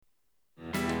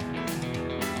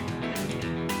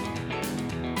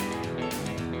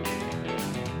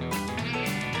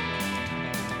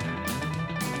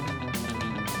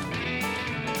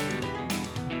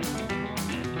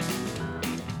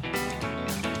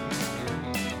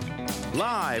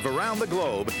Live around the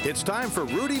globe, it's time for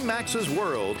Rudy Maxa's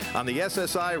World on the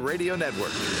SSI Radio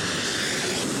Network.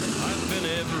 I've been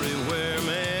everywhere,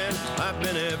 man. I've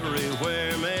been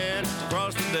everywhere, man.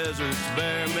 Across the deserts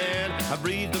bare, man. I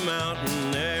breathe the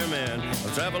mountain air, man.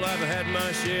 Of travel I've had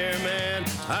my share, man.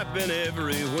 I've been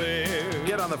everywhere.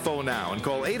 Get on the phone now and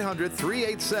call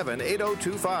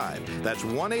 800-387-8025. That's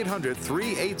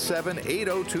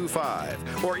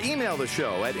 1-800-387-8025. Or email the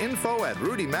show at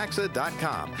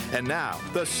info@rudymaxa.com. And now,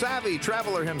 the savvy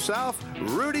traveler himself,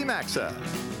 Rudy Maxa.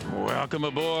 Welcome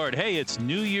aboard. Hey, it's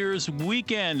New Year's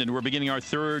weekend, and we're beginning our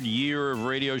third year of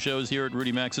radio shows here at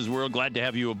Rudy Maxa's World. Glad to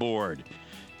have you aboard.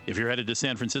 If you're headed to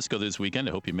San Francisco this weekend,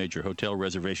 I hope you made your hotel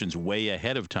reservations way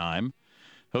ahead of time.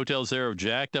 Hotels there have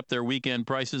jacked up their weekend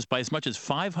prices by as much as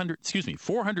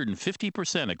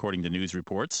 450%, according to news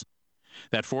reports.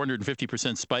 That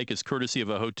 450% spike is courtesy of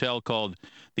a hotel called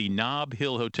the Nob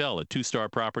Hill Hotel, a two-star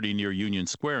property near Union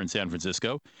Square in San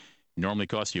Francisco. Normally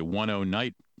costs you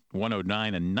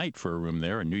 $109 a night for a room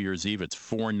there. On New Year's Eve, it's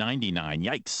 $499.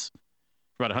 Yikes.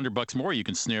 For about $100 more, you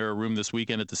can snare a room this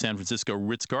weekend at the San Francisco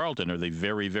Ritz-Carlton, or the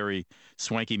very, very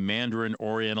swanky Mandarin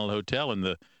Oriental Hotel in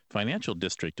the financial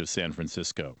district of San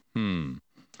Francisco.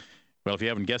 Well, if you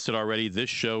haven't guessed it already, this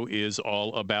show is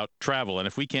all about travel. And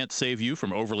if we can't save you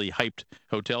from overly hyped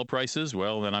hotel prices,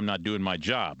 well, then I'm not doing my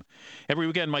job. Every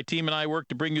weekend, my team and I work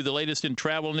to bring you the latest in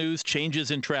travel news, changes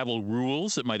in travel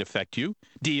rules that might affect you,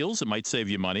 deals that might save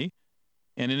you money,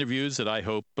 and interviews that I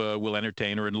hope will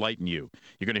entertain or enlighten you.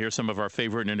 You're going to hear some of our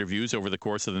favorite interviews over the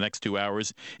course of the next 2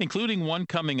 hours, including one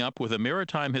coming up with a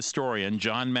maritime historian,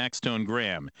 John Maxtone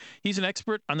Graham. He's an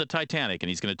expert on the Titanic, and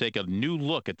he's going to take a new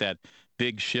look at that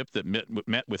big ship that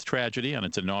met with tragedy on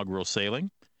its inaugural sailing.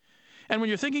 And when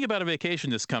you're thinking about a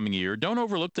vacation this coming year, don't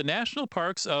overlook the national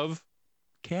parks of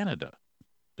Canada.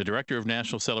 The Director of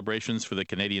National Celebrations for the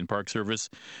Canadian Park Service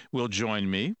will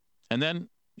join me. And then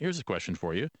here's a question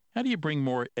for you. How do you bring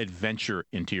more adventure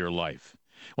into your life?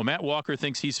 Well, Matt Walker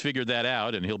thinks he's figured that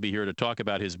out, and he'll be here to talk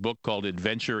about his book called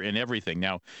Adventure in Everything.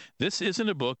 Now, this isn't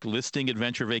a book listing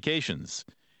adventure vacations.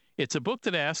 It's a book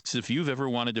that asks if you've ever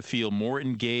wanted to feel more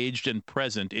engaged and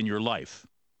present in your life.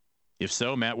 If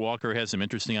so, Matt Walker has some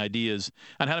interesting ideas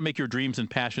on how to make your dreams and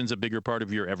passions a bigger part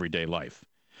of your everyday life.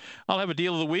 I'll have a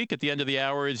deal of the week at the end of the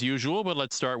hour as usual, but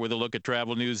let's start with a look at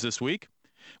travel news this week.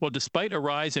 Well, despite a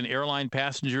rise in airline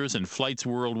passengers and flights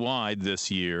worldwide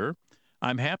this year,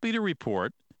 I'm happy to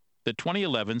report that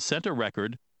 2011 set a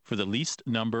record for the least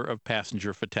number of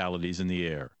passenger fatalities in the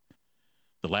air.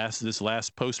 This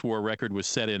last post-war record was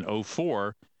set in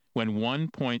 2004 when 1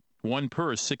 per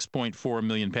 6.4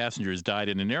 million passengers died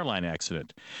in an airline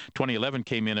accident. 2011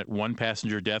 came in at one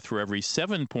passenger death for every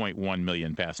 7.1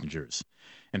 million passengers.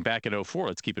 And back in 2004,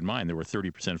 let's keep in mind, there were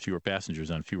 30% fewer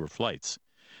passengers on fewer flights.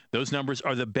 Those numbers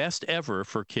are the best ever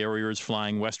for carriers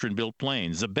flying Western-built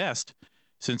planes, the best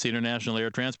since the International Air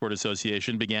Transport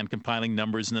Association began compiling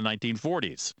numbers in the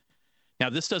 1940s. Now,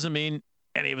 this doesn't mean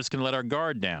any of us can let our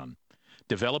guard down.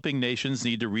 Developing nations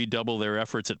need to redouble their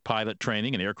efforts at pilot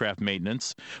training and aircraft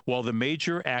maintenance. While the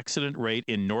major accident rate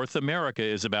in North America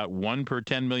is about 1 per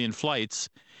 10 million flights,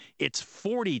 it's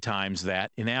 40 times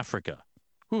that in Africa.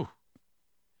 Whew.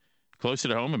 Closer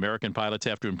to home, American pilots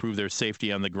have to improve their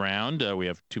safety on the ground. We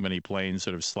have too many planes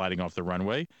sort of sliding off the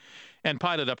runway. And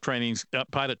pilot training's got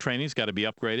to be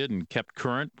upgraded and kept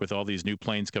current with all these new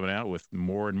planes coming out with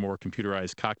more and more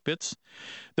computerized cockpits.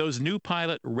 Those new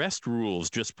pilot rest rules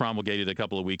just promulgated a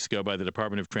couple of weeks ago by the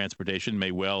Department of Transportation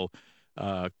may well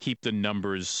keep the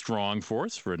numbers strong for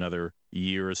us for another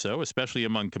year or so, especially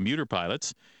among commuter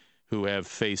pilots who have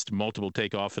faced multiple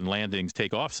takeoffs and landings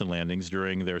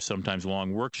during their sometimes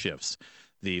long work shifts.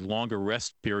 The longer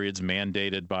rest periods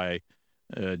mandated by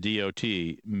DOT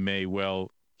may well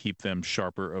keep them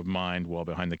sharper of mind while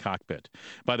behind the cockpit.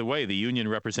 By the way, the union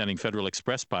representing Federal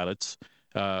Express pilots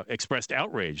expressed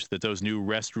outrage that those new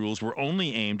rest rules were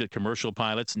only aimed at commercial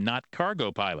pilots, not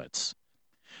cargo pilots.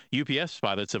 UPS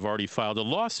pilots have already filed a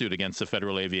lawsuit against the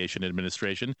Federal Aviation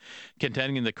Administration,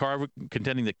 contending that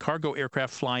cargo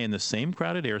aircraft fly in the same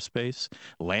crowded airspace,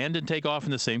 land and take off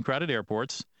in the same crowded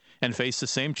airports, and face the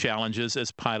same challenges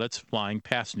as pilots flying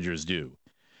passengers do.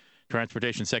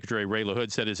 Transportation Secretary Ray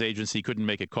LaHood said his agency couldn't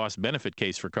make a cost-benefit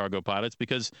case for cargo pilots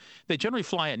because they generally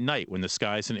fly at night when the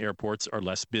skies and airports are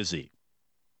less busy.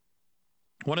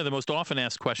 One of the most often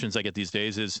asked questions I get these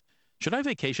days is, should I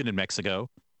vacation in Mexico?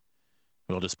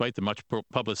 Well, despite the much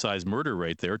publicized murder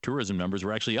rate there, tourism numbers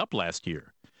were actually up last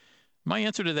year. My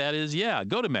answer to that is, yeah,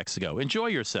 go to Mexico. Enjoy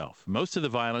yourself. Most of the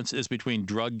violence is between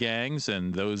drug gangs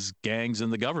and those gangs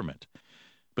in the government.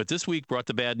 But this week brought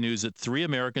the bad news that 3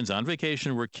 Americans on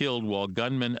vacation were killed while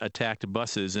gunmen attacked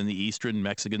buses in the eastern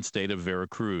Mexican state of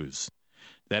Veracruz.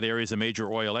 That area is a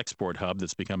major oil export hub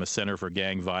that's become a center for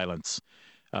gang violence.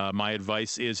 My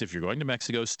advice is, if you're going to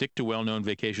Mexico, stick to well-known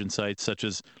vacation sites such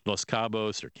as Los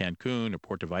Cabos or Cancun or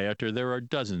Puerto Vallarta. There are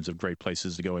dozens of great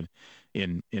places to go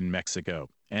in Mexico,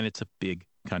 and it's a big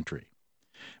country.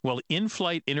 Well,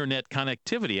 in-flight internet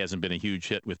connectivity hasn't been a huge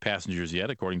hit with passengers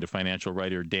yet, according to financial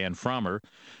writer Dan Frommer.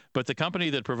 But the company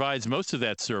that provides most of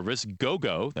that service,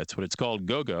 GoGo, that's what it's called,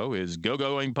 GoGo, is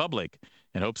going public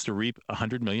and hopes to reap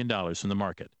 $100 million from the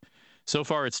market. So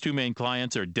far, its 2 main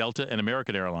clients are Delta and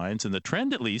American Airlines, and the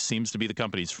trend, at least, seems to be the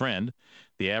company's friend.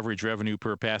 The average revenue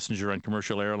per passenger on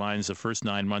commercial airlines the first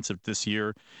 9 months of this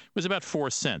year was about 4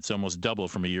 cents, almost double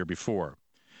from a year before.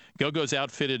 GoGo's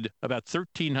outfitted about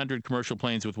 1,300 commercial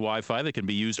planes with Wi-Fi that can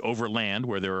be used over land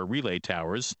where there are relay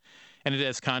towers, and it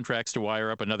has contracts to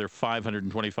wire up another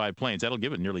 525 planes. That'll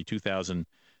give it nearly 2,000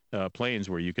 planes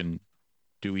where you can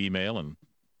do email and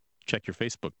check your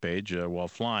Facebook page while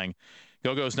flying.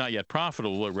 GoGo is not yet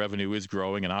profitable. Revenue is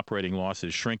growing and operating loss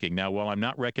is shrinking. Now, while I'm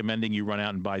not recommending you run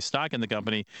out and buy stock in the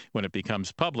company when it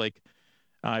becomes public,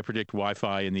 I predict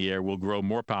Wi-Fi in the air will grow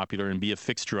more popular and be a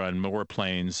fixture on more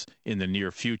planes in the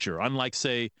near future. Unlike,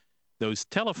 say, those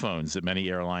telephones that many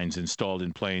airlines installed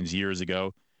in planes years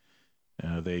ago,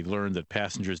 they learned that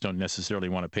passengers don't necessarily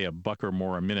want to pay $1 or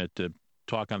more a minute to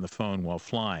talk on the phone while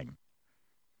flying.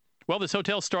 Well, this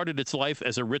hotel started its life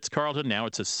as a Ritz-Carlton. Now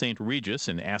it's a St. Regis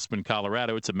in Aspen,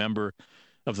 Colorado. It's a member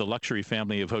of the luxury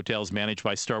family of hotels managed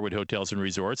by Starwood Hotels and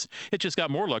Resorts. It just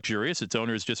got more luxurious. Its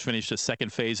owners just finished a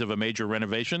second phase of a major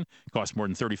renovation. It cost more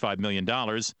than $35 million.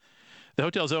 The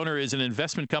hotel's owner is an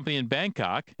investment company in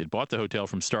Bangkok. It bought the hotel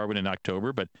from Starwood in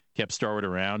October, but kept Starwood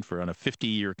around on a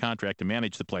 50-year contract to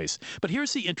manage the place. But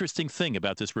here's the interesting thing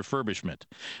about this refurbishment.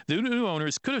 The new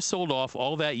owners could have sold off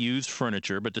all that used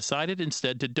furniture, but decided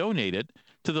instead to donate it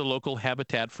to the local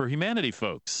Habitat for Humanity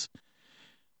folks.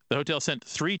 The hotel sent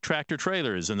 3 tractor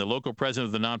trailers, and the local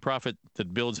president of the nonprofit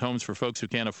that builds homes for folks who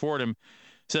can't afford them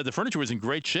said the furniture was in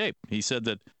great shape. He said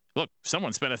that, look,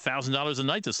 someone spent $1,000 a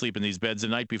night to sleep in these beds the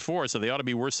night before, so they ought to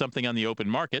be worth something on the open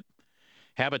market.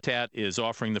 Habitat is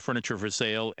offering the furniture for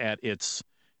sale at its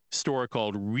store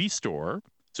called Restore.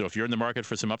 So if you're in the market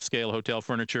for some upscale hotel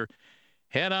furniture,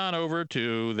 head on over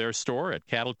to their store at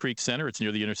Cattle Creek Center. It's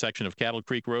near the intersection of Cattle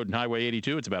Creek Road and Highway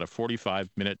 82. It's about a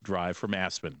 45-minute drive from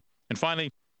Aspen. And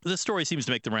finally, this story seems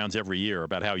to make the rounds every year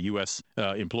about how U.S.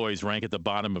 Employees rank at the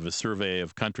bottom of a survey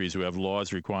of countries who have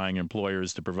laws requiring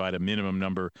employers to provide a minimum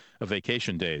number of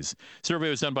vacation days. Survey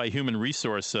was done by a human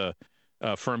resource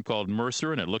firm called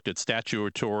Mercer, and it looked at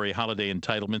statutory holiday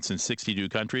entitlements in 62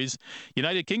 countries.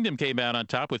 United Kingdom came out on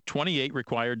top with 28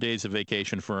 required days of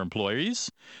vacation for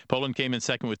employees. Poland came in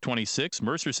second with 26.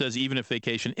 Mercer says even if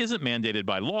vacation isn't mandated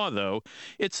by law, though,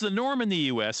 it's the norm in the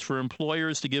U.S. for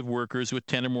employers to give workers with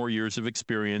 10 or more years of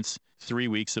experience 3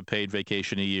 weeks of paid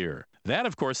vacation a year. That,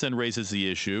 of course, then raises the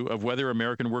issue of whether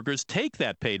American workers take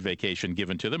that paid vacation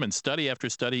given to them, and study after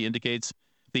study indicates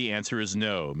the answer is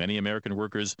no. Many American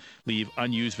workers leave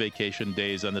unused vacation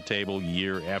days on the table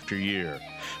year after year.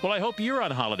 Well, I hope you're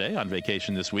on holiday, on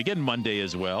vacation this weekend, Monday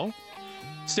as well.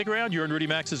 Stick around. You're in Rudy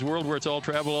Max's world where it's all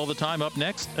travel all the time. Up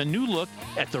next, a new look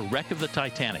at the wreck of the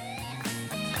Titanic.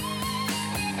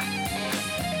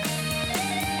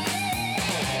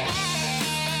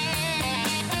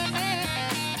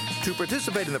 To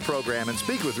participate in the program and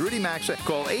speak with Rudy Maxa,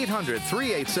 call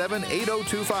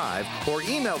 800-387-8025 or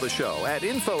email the show at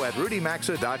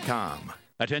info@rudymaxa.com.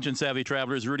 Attention savvy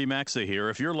travelers, Rudy Maxa here.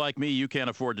 If you're like me, you can't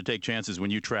afford to take chances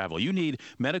when you travel. You need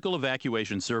medical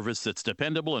evacuation service that's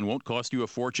dependable and won't cost you a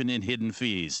fortune in hidden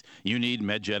fees. You need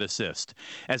MedJet Assist.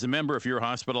 As a member, if you're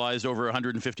hospitalized over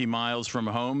 150 miles from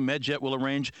home, MedJet will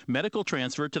arrange medical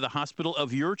transfer to the hospital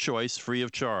of your choice free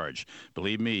of charge.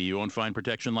 Believe me, you won't find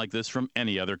protection like this from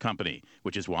any other company,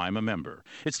 which is why I'm a member.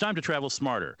 It's time to travel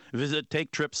smarter. Visit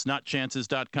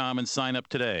TakeTripsNotChances.com and sign up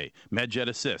today. MedJet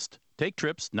Assist. Take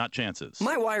trips, not chances.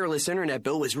 My wireless internet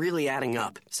bill was really adding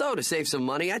up. So to save some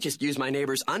money, I just used my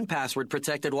neighbor's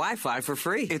unpassword-protected Wi-Fi for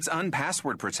free. It's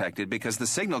unpassword-protected because the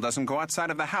signal doesn't go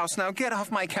outside of the house. Now get off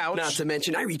my couch. Not to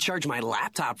mention, I recharge my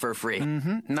laptop for free.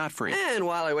 Not free. And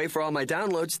while I wait for all my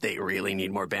downloads, they really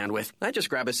need more bandwidth. I just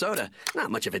grab a soda. Not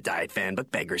much of a diet fan,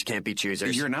 but beggars can't be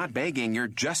choosers. You're not begging, you're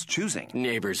just choosing.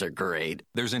 Neighbors are great.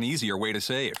 There's an easier way to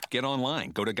save. Get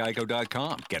online. Go to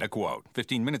geico.com. Get a quote.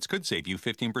 15 minutes could save you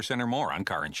 15% or more on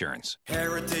car insurance.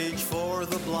 Heritage for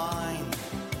the Blind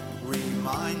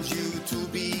reminds you to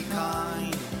be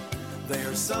kind.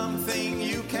 There's something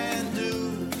you can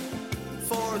do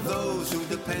for those who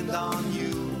depend on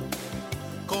you.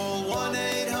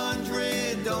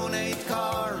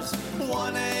 1-800-DONATE-CARS.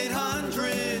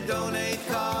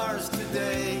 1-800-DONATE-CARS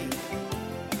today.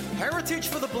 Heritage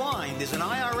for the Blind is an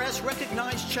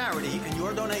IRS-recognized charity, and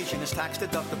your donation is tax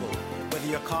deductible. Whether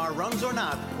your car runs or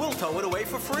not, we'll tow it away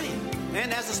for free.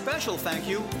 And as a special thank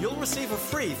you, you'll receive a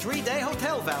free 3-day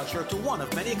hotel voucher to one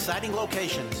of many exciting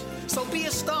locations. So be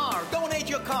a star. Donate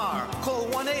your car. Call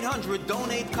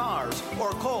 1-800-DONATE-CARS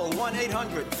or call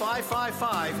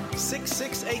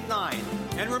 1-800-555-6689.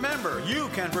 And remember, you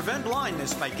can prevent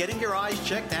blindness by getting your eyes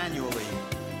checked annually.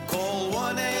 Call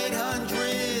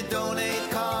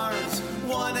 1-800-DONATE-CARS.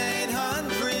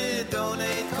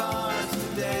 1-800-DONATE-CARS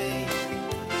today.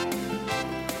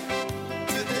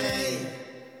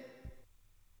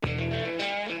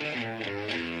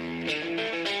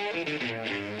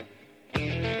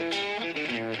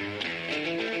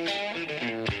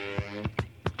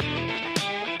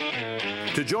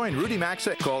 To join Rudy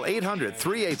Maxa, call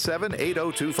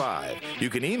 800-387-8025. You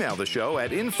can email the show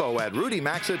at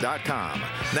info@rudymaxa.com.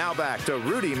 Now back to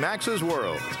Rudy Maxa's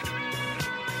World.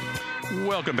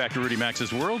 Welcome back to Rudy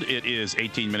Maxa's World. It is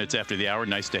 18 minutes after the hour.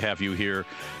 Nice to have you here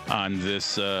on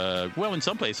this, well, in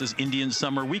some places, Indian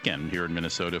summer weekend here in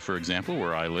Minnesota, for example,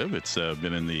 where I live. It's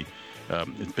been in the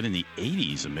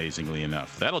 80s, amazingly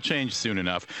enough. That'll change soon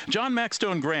enough. John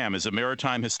Maxstone Graham is a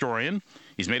maritime historian.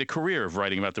 He's made a career of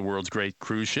writing about the world's great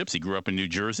cruise ships. He grew up in New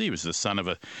Jersey. He was the son of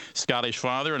a Scottish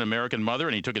father and American mother,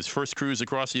 and he took his first cruise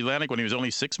across the Atlantic when he was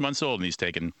only 6 months old, and he's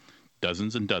taken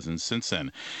dozens and dozens since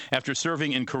then. After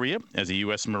serving in Korea as a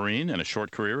U.S. Marine and a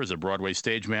short career as a Broadway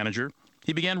stage manager,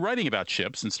 he began writing about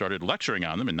ships and started lecturing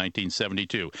on them in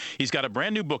 1972. He's got a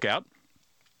brand new book out.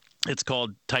 It's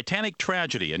called Titanic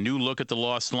Tragedy, A New Look at the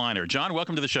Lost Liner. John,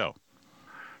 welcome to the show.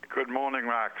 Good morning,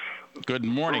 Max. Good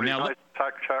morning. Really now, nice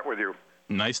to chat with you.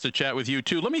 Nice to chat with you,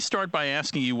 too. Let me start by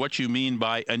asking you what you mean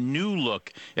by a new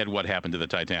look at what happened to the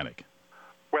Titanic.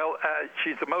 Well,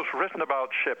 she's the most written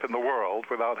about ship in the world,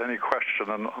 without any question,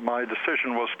 and my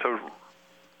decision was to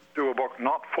do a book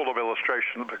not full of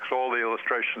illustrations, because all the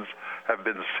illustrations have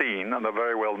been seen and are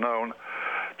very well known,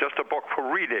 just a book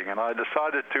for reading, and I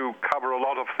decided to cover a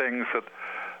lot of things that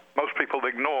most people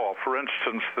ignore. For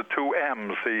instance, the two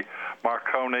M's, the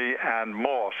Marconi and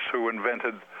Morse, who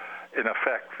invented, in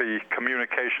effect, the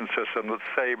communication system that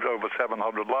saved over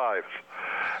 700 lives.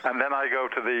 And then I go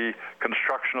to the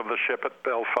construction of the ship at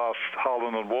Belfast,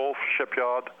 Holland and Wolff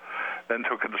shipyard, then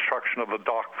to construction of the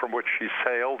dock from which she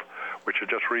sailed, which had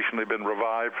just recently been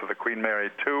revived for the Queen Mary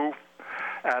II,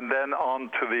 and then on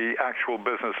to the actual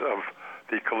business of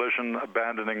the collision,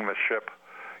 abandoning the ship,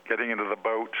 getting into the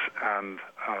boat, and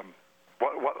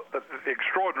the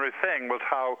extraordinary thing was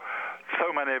how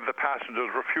so many of the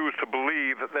passengers refused to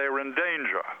believe that they were in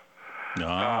danger.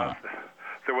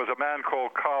 There was a man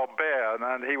called Carl Baer,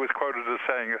 and he was quoted as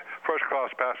saying,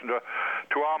 first-class passenger,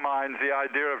 to our minds, the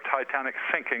idea of Titanic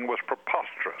sinking was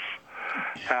preposterous.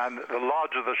 And the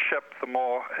larger the ship, the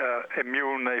more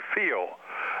immune they feel.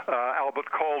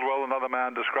 Albert Caldwell, another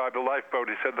man, described a lifeboat.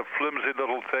 He said the flimsy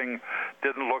little thing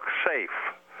didn't look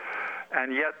safe.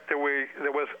 And yet there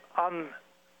was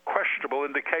unquestionable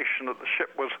indication that the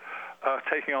ship was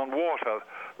taking on water.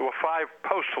 There were 5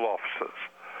 postal officers,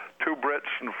 2 Brits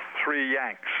and 3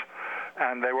 Yanks,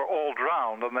 and they were all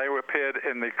drowned, and they appeared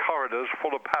in the corridors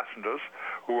full of passengers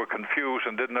who were confused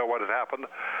and didn't know what had happened,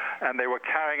 and they were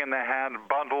carrying in their hand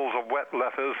bundles of wet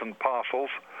letters and parcels,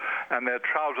 and their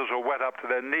trousers were wet up to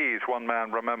their knees, one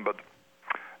man remembered.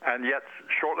 And yet,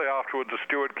 shortly afterwards, the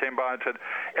steward came by and said,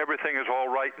 everything is all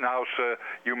right now, sir,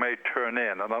 you may turn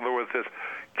in. In other words, this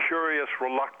curious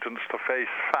reluctance to face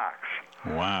facts.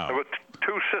 Wow. There were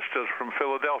 2 sisters from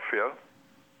Philadelphia,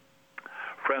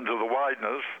 friends of the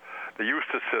Wideners, the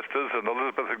Eustace sisters, and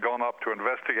Elizabeth had gone up to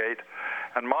investigate,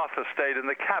 and Martha stayed in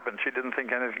the cabin. She didn't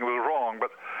think anything was wrong,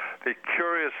 but the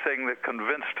curious thing that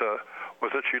convinced her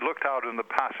was that she looked out in the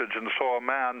passage and saw a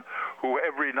man who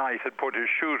every night had put his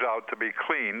shoes out to be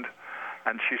cleaned,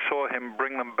 and she saw him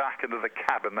bring them back into the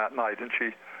cabin that night, and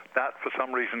that for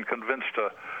some reason convinced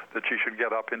her that she should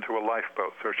get up into a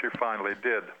lifeboat, so she finally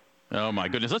did. Oh, my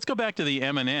goodness. Let's go back to the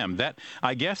M&M. That,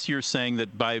 I guess you're saying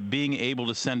that by being able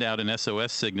to send out an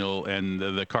SOS signal, and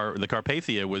the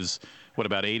Carpathia was, what,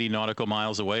 about 80 nautical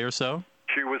miles away or so?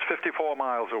 She was 54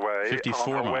 miles away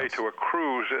 54 on her way miles. to a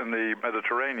cruise in the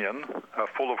Mediterranean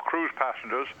full of cruise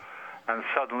passengers, and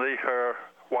suddenly her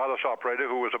wireless operator,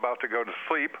 who was about to go to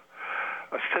sleep,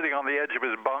 sitting on the edge of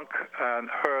his bunk, and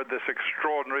heard this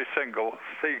extraordinary signal,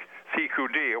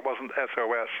 CQD. It wasn't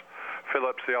SOS.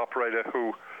 Phillips, the operator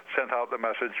who sent out the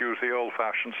message, used the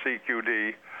old-fashioned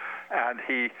CQD, and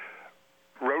he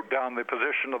wrote down the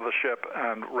position of the ship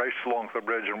and raced along the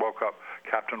bridge and woke up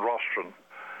Captain Rostron.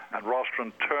 And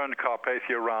Rostron turned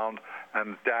Carpathia around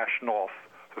and dashed north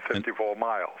for 54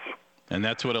 miles. And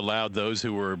that's what allowed those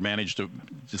who were managed to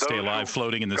stay alive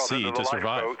floating in the sea to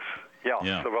survive.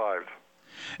 Survived.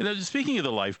 And speaking of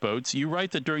the lifeboats, you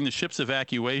write that during the ship's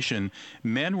evacuation,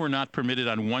 men were not permitted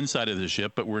on one side of the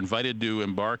ship, but were invited to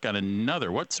embark on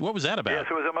another. What was that about? Yes,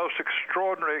 it was a most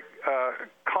extraordinary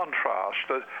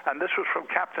contrast. And this was from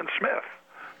Captain Smith,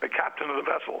 the captain of the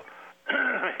vessel.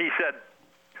 He said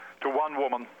to one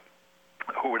woman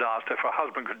who had asked if her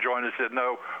husband could join us, he said,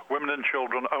 no, women and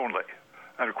children only,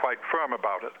 and quite firm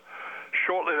about it.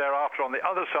 Shortly thereafter, on the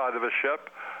other side of the ship,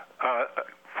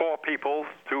 4 people,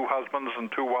 2 husbands and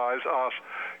 2 wives, asked,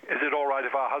 is it all right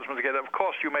if our husbands get in? Of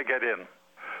course you may get in.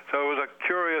 So it was a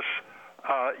curious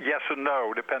yes and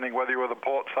no, depending whether you were the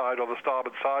port side or the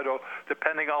starboard side, or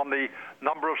depending on the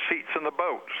number of seats in the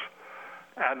boats.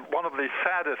 And one of the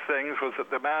saddest things was that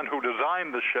the man who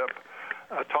designed the ship,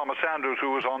 Thomas Andrews,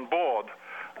 who was on board,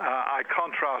 I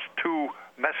contrast 2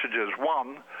 messages.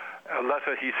 One, a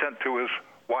letter he sent to his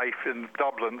wife in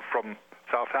Dublin from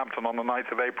Southampton on the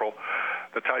 9th of April.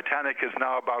 The Titanic is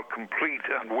now about complete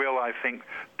and will, I think,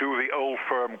 do the old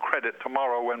firm credit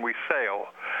tomorrow when we sail.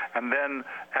 And then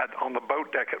on the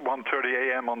boat deck at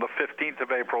 1:30 a.m. on the 15th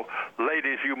of April,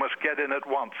 ladies, you must get in at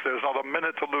once. There's not a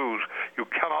minute to lose. You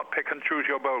cannot pick and choose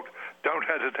your boat. Don't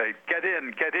hesitate. Get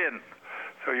in, get in.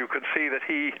 So you could see that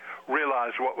he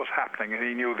realized what was happening, and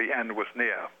he knew the end was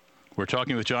near. We're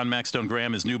talking with John Maxtone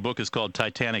Graham. His new book is called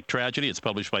Titanic Tragedy. It's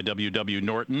published by W.W.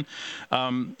 Norton.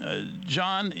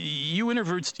 John, you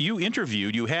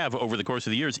have, over the course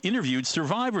of the years, interviewed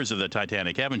survivors of the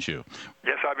Titanic, haven't you?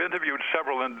 Yes, I've interviewed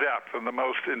several in depth, and the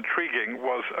most intriguing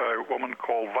was a woman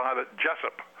called Violet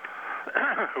Jessup,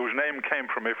 whose name came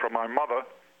from me from my mother.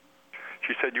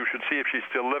 She said, you should see if she's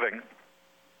still living.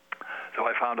 So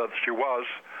I found out that she was,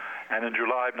 and in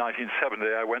July of 1970,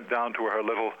 I went down to her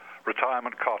little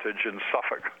retirement cottage in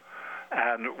Suffolk,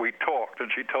 and we talked,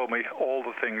 and she told me all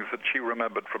the things that she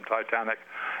remembered from Titanic,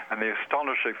 and the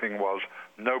astonishing thing was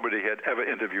nobody had ever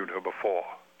interviewed her before.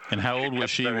 And how old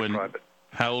was she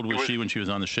when she was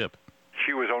on the ship?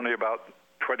 She was only about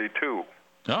 22.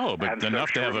 Oh, but and enough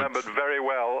so to have she remembered very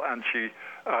well, and she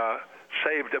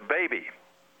saved a baby,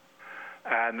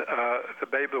 and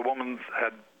the woman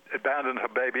had abandoned her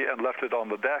baby and left it on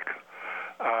the deck.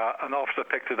 An officer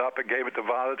picked it up and gave it to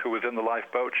Violet, who was in the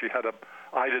lifeboat. She had a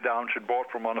eiderdown she'd bought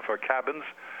from one of her cabins,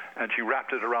 and she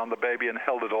wrapped it around the baby and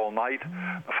held it all night.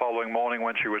 The following morning,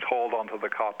 when she was hauled onto the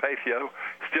Carpathia,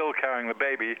 still carrying the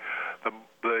baby,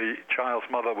 the child's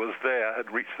mother was there,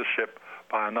 had reached the ship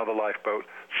by another lifeboat,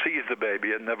 seized the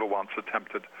baby, and never once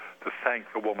attempted to thank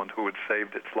the woman who had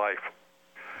saved its life.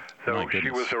 So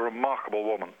she was a remarkable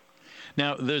woman.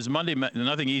 Now, there's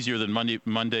nothing easier than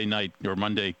Monday night or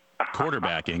Monday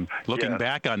quarterbacking. Looking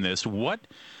back on this, what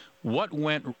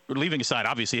went, leaving aside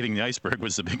obviously hitting the iceberg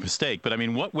was a big mistake, but I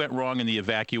mean, what went wrong in the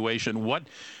evacuation? What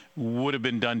would have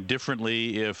been done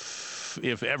differently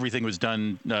if everything was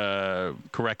done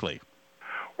correctly?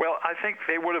 Well, I think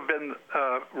there would have been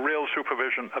real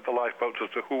supervision at the lifeboats as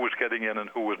to who was getting in and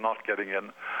who was not getting in.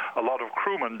 A lot of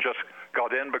crewmen just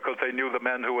got in because they knew the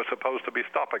men who were supposed to be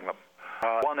stopping them.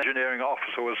 One engineering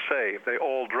officer was saved. They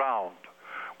all drowned,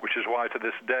 which is why to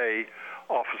this day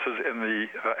officers in the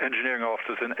engineering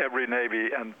officers in every Navy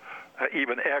and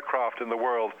even aircraft in the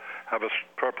world have a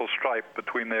purple stripe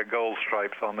between their gold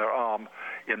stripes on their arm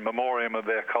in memoriam of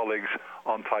their colleagues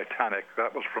on Titanic.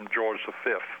 That was from George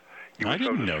V. I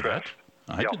didn't know that.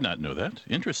 I did not know that.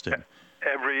 Interesting.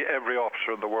 Every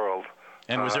officer in the world.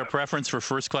 And was there preference for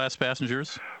first-class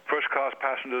passengers? First-class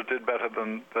passengers did better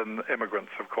than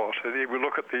immigrants, of course. If we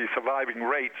look at the surviving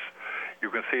rates, you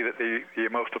can see that the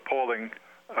most appalling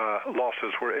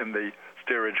losses were in the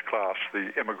steerage class,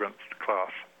 the immigrant class.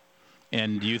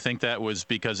 And do you think that was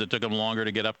because it took them longer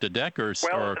to get up to deck, or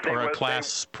a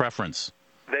class preference?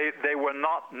 They were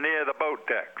not near the boat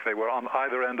deck. They were on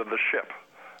either end of the ship.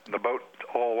 The boat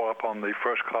all were up on the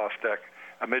first-class deck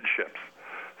amidships.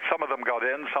 Some of them got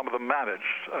in, some of them managed.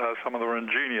 Some of them were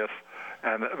ingenious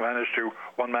and managed to.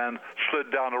 One man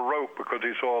slid down a rope because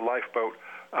he saw a lifeboat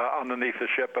underneath the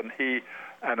ship, and he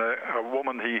and a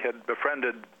woman he had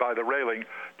befriended by the railing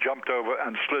jumped over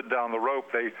and slid down the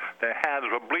rope. Their hands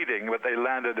were bleeding, but they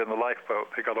landed in the lifeboat.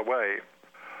 They got away.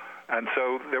 And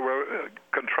so there were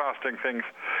contrasting things.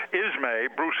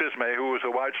 Bruce Ismay, who was the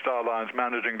White Star Line's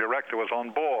managing director, was on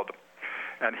board.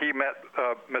 and he met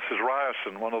Mrs.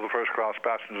 Ryerson, one of the first-class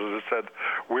passengers, and said,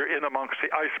 "We're in amongst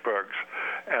the icebergs."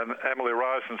 And Emily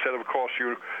Ryerson said, "Of course,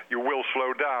 you will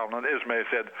slow down." And Ismay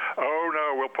said, "Oh,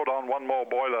 no, we'll put on one more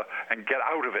boiler and get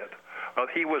out of it."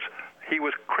 He was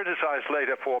criticized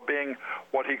later for being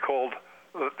what he called,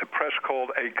 the press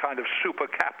called, a kind of super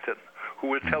captain who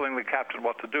was telling the captain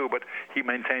what to do, but he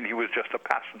maintained he was just a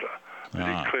passenger. But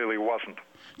he clearly wasn't.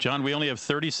 John, we only have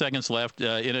 30 seconds left.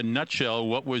 In a nutshell,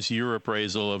 what was your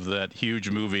appraisal of that huge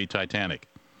movie, Titanic?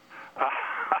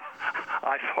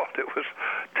 I thought it was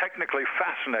technically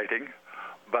fascinating,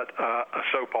 but a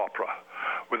soap opera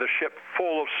with a ship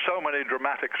full of so many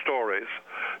dramatic stories.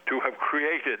 To have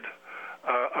created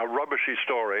a rubbishy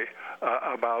story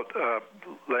about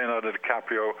Leonardo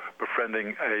DiCaprio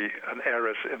befriending an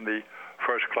heiress in the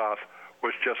first class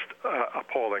was just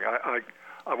appalling.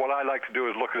 What I like to do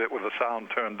is look at it with the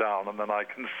sound turned down, and then I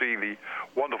can see the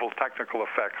wonderful technical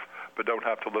effects, but don't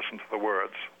have to listen to the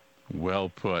words. Well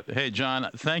put. Hey, John,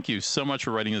 thank you so much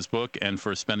for writing this book and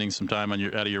for spending some time out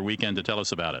of your weekend to tell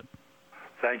us about it.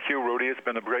 Thank you, Rudy. It's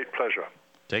been a great pleasure.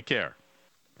 Take care.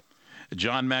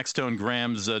 John Maxtone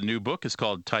Graham's new book is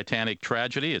called Titanic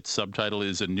Tragedy. Its subtitle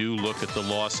is A New Look at the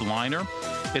Lost Liner.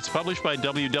 It's published by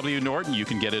W.W. Norton. You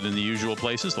can get it in the usual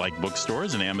places like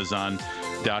bookstores and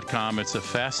Amazon.com. It's a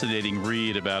fascinating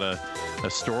read about a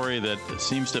story that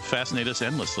seems to fascinate us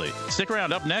endlessly. Stick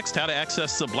around. Up next, how to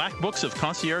access the black books of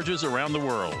concierges around the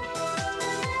world.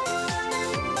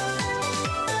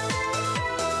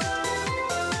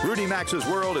 Rudy Maxa's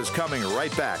World is coming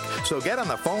right back, so get on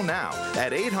the phone now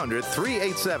at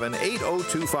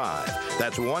 800-387-8025.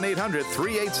 That's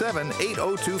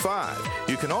 1-800-387-8025.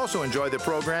 You can also enjoy the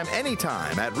program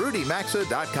anytime at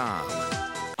rudymaxa.com.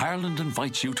 Ireland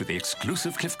invites you to the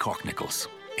exclusive Cliff Corknickles.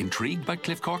 Intrigued by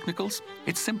Cliff Corknickles?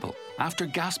 It's simple. After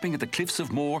gasping at the cliffs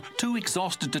of Moher, too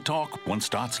exhausted to talk, one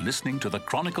starts listening to the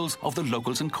chronicles of the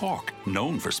locals in Cork,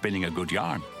 known for spinning a good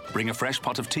yarn. Bring a fresh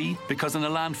pot of tea, because in a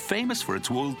land famous for its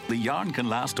wool, the yarn can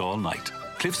last all night.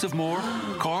 Cliffs of Moher,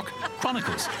 Cork,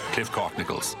 Chronicles, Cliff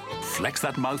Corknickles. Flex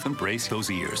that mouth and brace those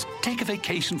ears. Take a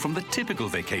vacation from the typical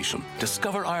vacation.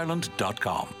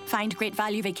 DiscoverIreland.com. Find great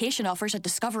value vacation offers at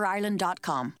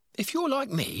DiscoverIreland.com. If you're like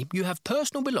me, you have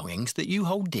personal belongings that you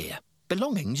hold dear.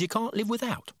 Belongings you can't live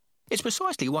without. It's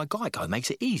precisely why Geico makes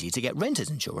it easy to get renter's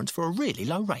insurance for a really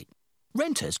low rate.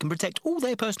 Renters can protect all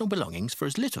their personal belongings for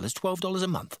as little as $12 a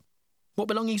month. What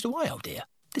belongings do I hold dear?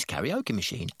 This karaoke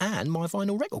machine and my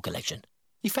vinyl record collection.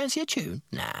 You fancy a tune?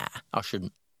 Nah, I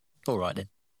shouldn't. All right then.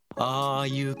 Are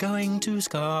you going to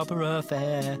Scarborough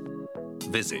Fair?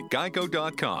 Visit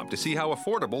geico.com to see how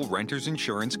affordable renter's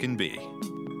insurance can be.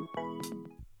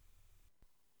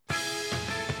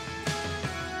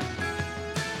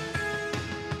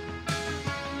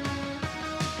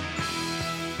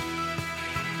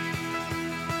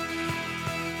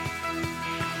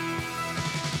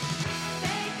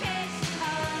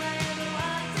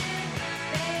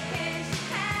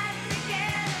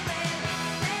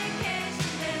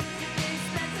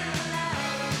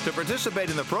 To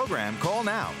participate in the program, call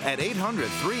now at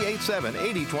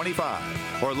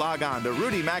 800-387-8025 or log on to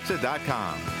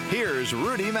rudymaxa.com. Here's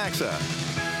Rudy Maxa.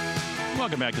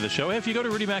 Welcome back to the show. If you go to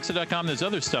rudymaxa.com, there's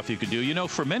other stuff you could do. You know,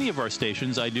 for many of our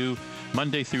stations, I do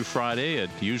Monday through Friday. It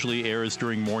usually airs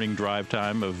during morning drive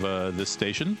time of this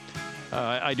station.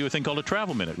 I do a thing called a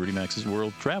Travel Minute, Rudy Maxa's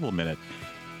World Travel Minute.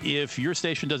 If your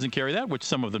station doesn't carry that, which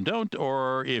some of them don't,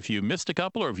 or if you missed a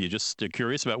couple, or if you just are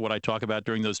curious about what I talk about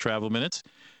during those travel minutes,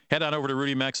 head on over to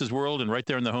Rudy Maxa's World, and right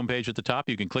there on the homepage at the top,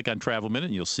 you can click on Travel Minute,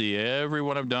 and you'll see every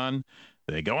one I've done.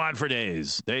 They go on for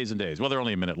days and days. Well, they're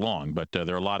only a minute long, but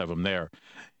there are a lot of them there.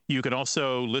 You can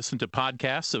also listen to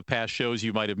podcasts of past shows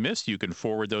you might have missed. You can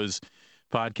forward those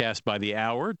podcasts by the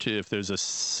hour to if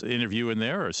there's an interview in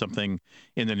there or something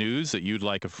in the news that you'd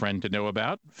like a friend to know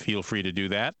about. Feel free to do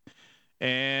that.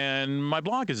 And my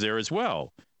blog is there as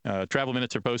well. Travel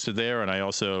Minutes are posted there, and I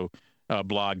also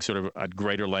blog sort of at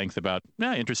greater length about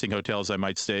interesting hotels I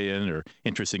might stay in or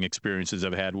interesting experiences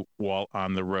I've had while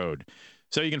on the road.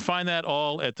 So you can find that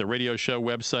all at the radio show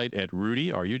website at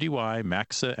Rudy, R-U-D-Y,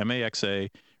 Maxa,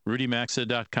 M-A-X-A,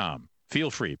 rudymaxa.com.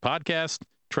 Feel free. Podcast,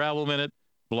 Travel Minute,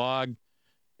 blog,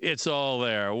 it's all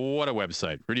there. What a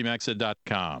website,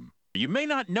 rudymaxa.com. You may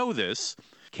not know this.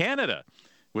 Canada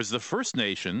was the first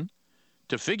nation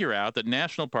to figure out that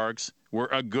national parks were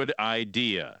a good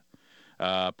idea.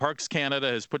 Parks Canada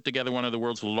has put together one of the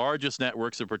world's largest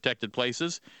networks of protected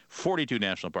places, 42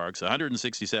 national parks,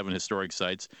 167 historic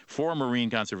sites, 4 marine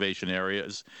conservation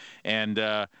areas, and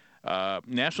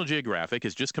National Geographic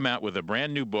has just come out with a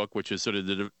brand new book, which is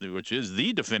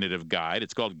the definitive guide.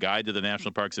 It's called Guide to the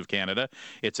National Parks of Canada.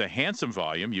 It's a handsome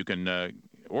volume. You can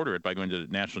order it by going to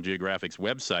National Geographic's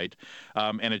website,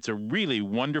 and it's a really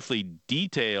wonderfully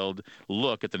detailed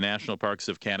look at the national parks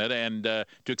of Canada. And to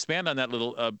expand on that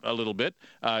a little bit,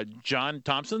 John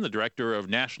Thompson, the director of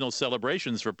National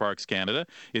Celebrations for Parks Canada,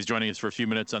 is joining us for a few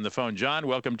minutes on the phone. John,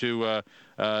 welcome to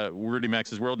Rudy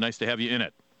Max's World. Nice to have you in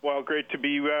it. Well, great to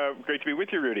be with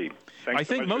you, Rudy. Thanks I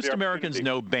think most Americans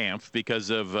know Banff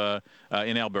because of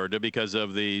in Alberta because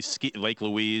of the Lake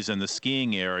Louise and the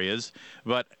skiing areas.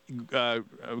 But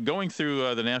going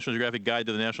through the National Geographic Guide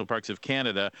to the National Parks of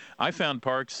Canada, I found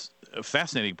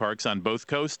fascinating parks on both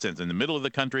coasts and in the middle of the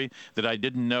country that I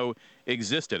didn't know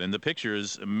existed. And the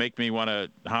pictures make me want to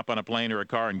hop on a plane or a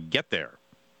car and get there.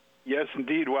 Yes,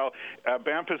 indeed. Well,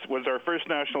 Banff was our first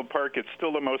national park. It's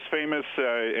still the most famous,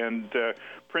 and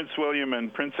Prince William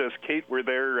and Princess Kate were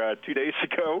there 2 days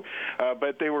ago.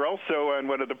 But they were also on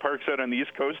one of the parks out on the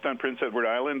East Coast on Prince Edward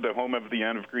Island, the home of the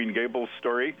Anne of Green Gables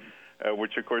story,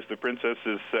 which, of course, the princess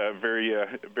is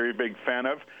very big fan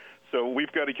of. So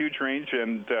we've got a huge range,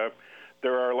 and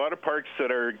there are a lot of parks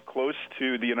that are close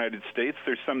to the United States.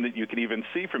 There's some that you can even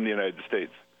see from the United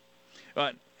States.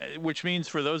 Which means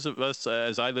for those of us,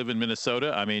 as I live in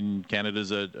Minnesota, I mean, Canada's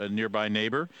a nearby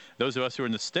neighbor. Those of us who are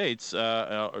in the States,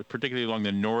 particularly along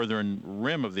the northern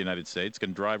rim of the United States,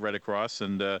 can drive right across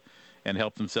and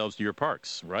help themselves to your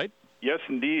parks, right? Yes,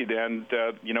 indeed. And,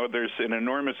 there's an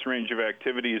enormous range of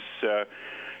activities.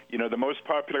 The most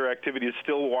popular activity is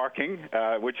still walking,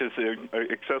 which is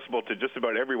accessible to just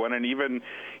about everyone, and even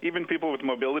people with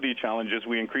mobility challenges.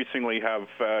 We increasingly have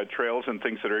trails and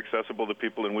things that are accessible to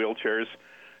people in wheelchairs,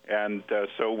 and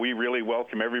so we really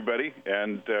welcome everybody,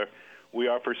 and we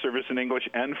offer service in English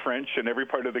and French in every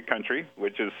part of the country,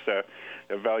 which is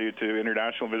of value to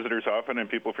international visitors often and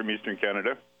people from Eastern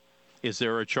Canada. Is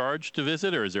there a charge to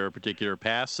visit, or is there a particular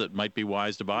pass that might be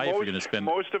wise to buy if you're going to spend?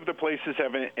 Most of the places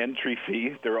have an entry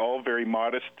fee. They're all very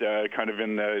modest, kind of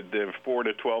in the $4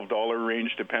 to $12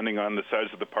 range, depending on the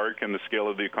size of the park and the scale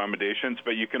of the accommodations.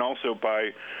 But you can also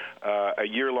buy a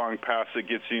year-long pass that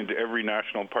gets you into every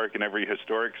national park and every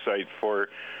historic site for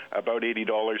about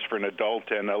 $80 for an adult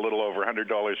and a little over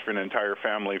 $100 for an entire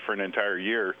family for an entire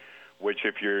year, which,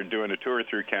 if you're doing a tour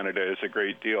through Canada, is a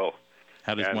great deal.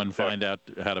 How does one find out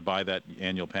how to buy that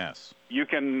annual pass? You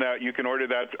can order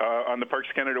that on the Parks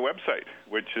Canada website,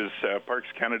 which is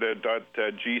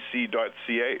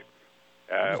parkscanada.gc.ca,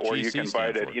 or you can buy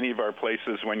it at any of our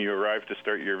places when you arrive to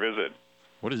start your visit.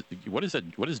 What does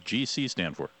GC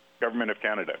stand for? Government of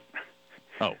Canada.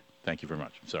 Oh, thank you very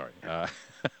much. I'm sorry.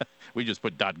 We just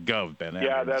put .gov, Ben.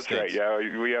 Yeah, that's right. Yeah,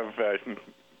 we have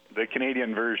the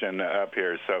Canadian version up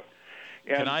here, so.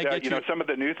 And, some of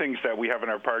the new things that we have in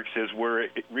our parks is we're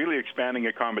really expanding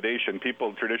accommodation.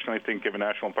 People traditionally think of a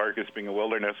national park as being a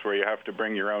wilderness where you have to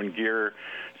bring your own gear,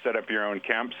 set up your own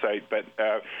campsite. But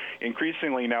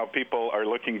increasingly now people are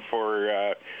looking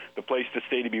for the place to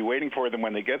stay to be waiting for them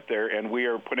when they get there. And we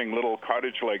are putting little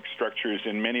cottage-like structures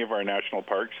in many of our national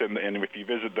parks. And if you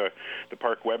visit the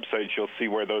park website, you'll see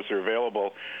where those are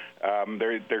available.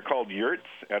 They're called yurts.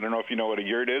 I don't know if you know what a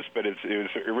yurt is, but it was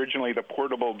originally the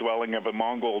portable dwelling of a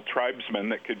Mongol tribesman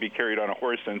that could be carried on a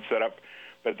horse and set up.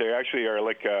 But they actually are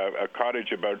like a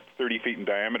cottage about 30 feet in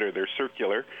diameter. They're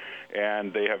circular,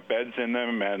 and they have beds in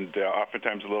them and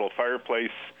oftentimes a little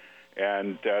fireplace.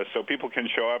 And so people can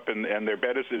show up, and their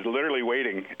bed is literally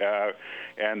waiting,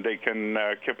 and they can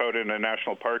camp out in a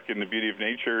national park in the beauty of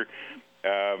nature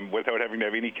without having to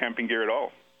have any camping gear at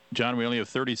all. John, we only have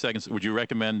 30 seconds. Would you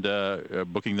recommend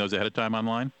booking those ahead of time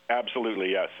online?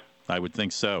 Absolutely, yes. I would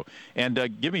think so. And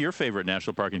give me your favorite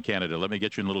national park in Canada. Let me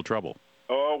get you in a little trouble.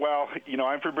 Oh, well,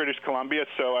 I'm from British Columbia,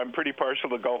 so I'm pretty partial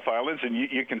to Gulf Islands, and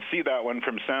you can see that one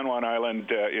from San Juan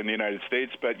Island in the United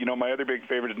States. But, my other big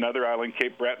favorite is another island,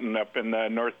 Cape Breton, up in the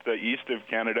northeast of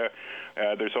Canada.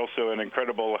 There's also an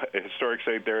incredible historic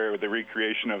site there with the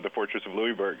recreation of the Fortress of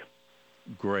Louisbourg.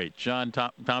 Great. John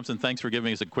Thompson, thanks for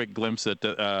giving us a quick glimpse at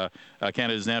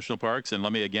Canada's national parks. And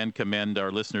let me again commend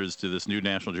our listeners to this new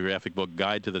National Geographic book,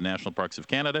 Guide to the National Parks of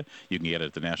Canada. You can get it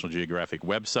at the National Geographic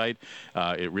website.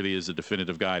 It really is a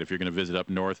definitive guide. If you're going to visit up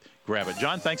north, grab it.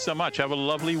 John, thanks so much. Have a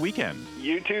lovely weekend.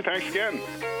 You too. Thanks again.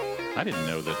 I didn't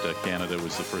know that Canada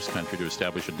was the first country to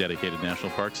establish a dedicated National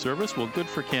Park Service. Well, good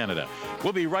for Canada.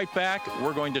 We'll be right back.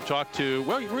 We're going to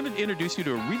we're going to introduce you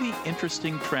to a really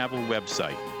interesting travel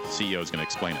website. The CEO is going to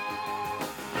explain it.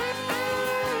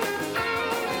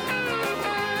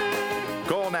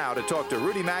 Call now now to talk to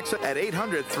Rudy Maxa at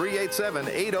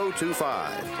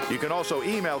 800-387-8025. You can also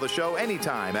email the show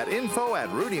anytime at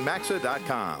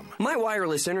info@rudymaxa.com. My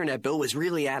wireless internet bill was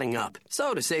really adding up.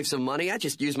 So to save some money, I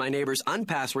just used my neighbor's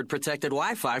unpassword-protected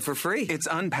Wi-Fi for free. It's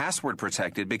unpassword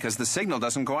protected because the signal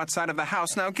doesn't go outside of the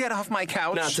house. Now get off my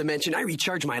couch. Not to mention, I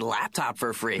recharge my laptop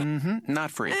for free.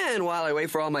 Not free. And while I wait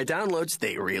for all my downloads,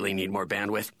 they really need more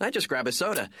bandwidth. I just grab a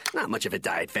soda. Not much of a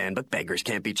diet fan, but beggars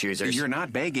can't be choosers. You're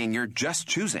not begging, you're just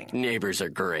choosing. Neighbors are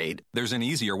great. There's an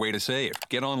easier way to save.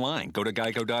 Get online. Go to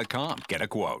geico.com. Get a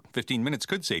quote. 15 minutes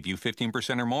could save you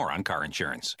 15% or more on car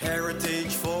insurance.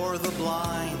 Heritage for the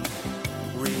Blind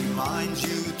reminds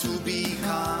you to be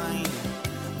kind.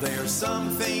 There's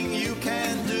something you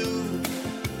can do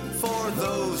for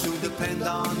those who depend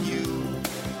on you.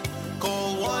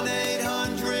 Call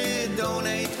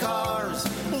 1-800-DONATE-CARS.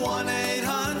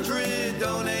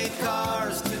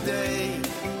 1-800-DONATE-CARS today.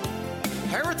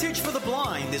 Heritage for the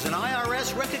Blind is an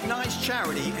IRS-recognized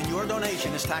charity, and your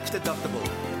donation is tax-deductible.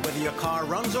 Whether your car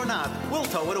runs or not, we'll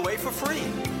tow it away for free.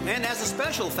 And as a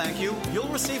special thank you, you'll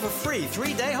receive a free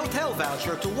 3-day hotel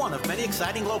voucher to one of many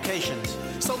exciting locations.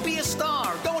 So be a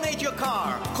star. Donate your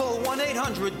car. Call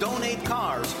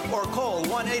 1-800-DONATE-CARS or call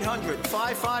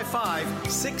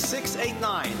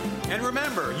 1-800-555-6689. And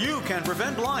remember, you can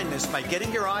prevent blindness by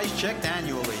getting your eyes checked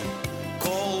annually.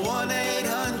 Call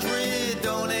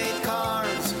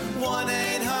 1-800-DONATE-CARS.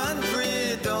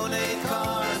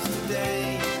 1-800-DONATE-CARS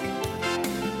today.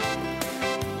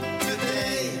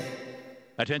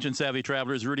 Attention savvy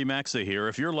travelers, Rudy Maxa here.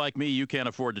 If you're like me, you can't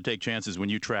afford to take chances when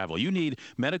you travel. You need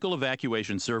medical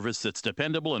evacuation service that's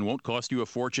dependable and won't cost you a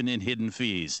fortune in hidden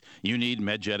fees. You need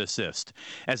MedJet Assist.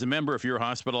 As a member, if you're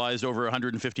hospitalized over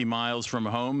 150 miles from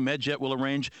home, MedJet will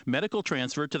arrange medical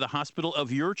transfer to the hospital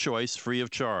of your choice free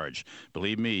of charge.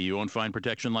 Believe me, you won't find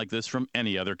protection like this from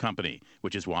any other company,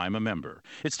 which is why I'm a member.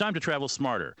 It's time to travel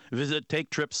smarter. Visit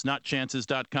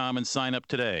TakeTripsNotChances.com and sign up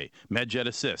today. MedJet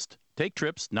Assist. Take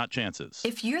trips, not chances.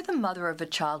 If you're the mother of a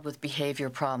child with behavior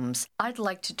problems, I'd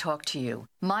like to talk to you.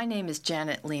 My name is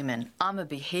Janet Lehman. I'm a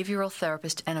behavioral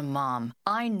therapist and a mom.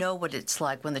 I know what it's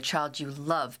like when the child you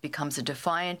love becomes a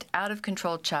defiant,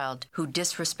 out-of-control child who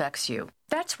disrespects you.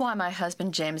 That's why my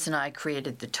husband James and I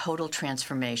created the Total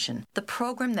Transformation, the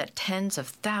program that tens of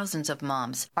thousands of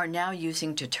moms are now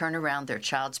using to turn around their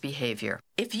child's behavior.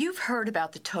 If you've heard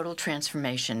about the Total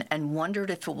Transformation and wondered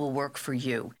if it will work for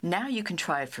you, now you can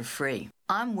try it for free.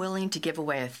 I'm willing to give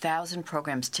away 1,000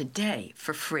 programs today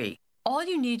for free. All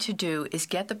you need to do is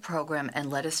get the program and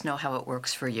let us know how it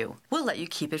works for you. We'll let you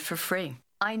keep it for free.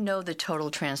 I know the Total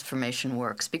Transformation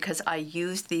works because I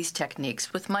used these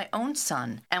techniques with my own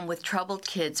son and with troubled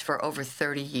kids for over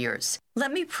 30 years.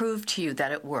 Let me prove to you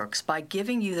that it works by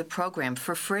giving you the program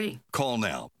for free. Call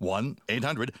now.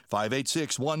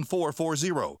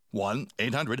 1-800-586-1440.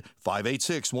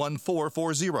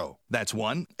 1-800-586-1440. That's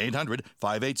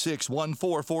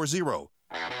 1-800-586-1440.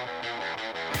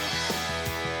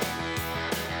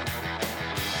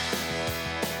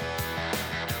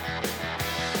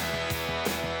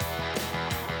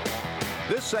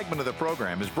 This segment of the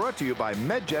program is brought to you by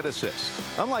MedJet Assist.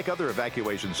 Unlike other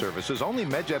evacuation services, only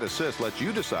MedJet Assist lets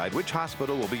you decide which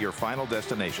hospital will be your final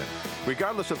destination.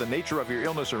 Regardless of the nature of your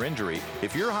illness or injury,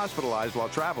 if you're hospitalized while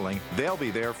traveling, they'll be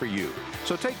there for you.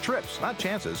 So take trips, not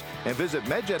chances, and visit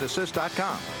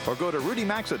MedJetAssist.com or go to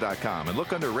RudyMaxa.com and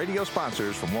look under radio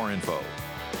sponsors for more info.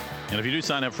 And if you do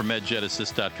sign up for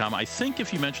MedJetAssist.com, I think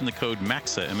if you mention the code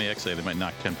MAXA, M-A-X-A, they might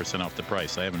knock 10% off the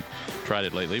price. I haven't tried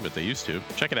it lately, but they used to.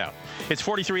 Check it out. It's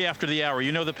 43 after the hour.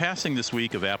 You know, the passing this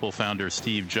week of Apple founder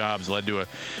Steve Jobs led to a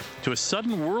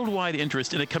sudden worldwide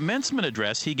interest in a commencement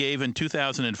address he gave in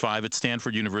 2005 at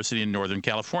Stanford University in Northern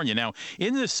California. Now,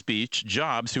 in this speech,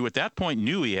 Jobs, who at that point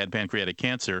knew he had pancreatic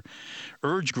cancer,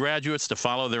 urged graduates to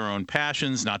follow their own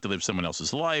passions, not to live someone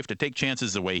else's life, to take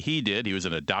chances the way he did. He was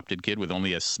an adopted kid with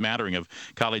only a smattering of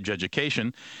college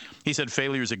education. He said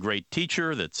failure is a great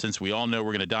teacher, that since we all know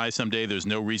we're going to die someday, there's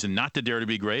no reason not to dare to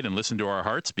be great and listen to our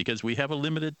hearts because we have a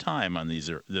limited time on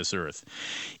this earth.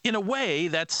 In a way,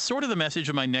 that's sort of the message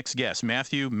of my next guest,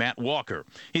 Matt Walker.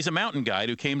 He's a mountain guide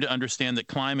who came to understand that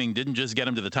climbing didn't just get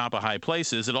him to the top of high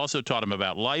places, it also taught him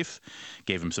about life,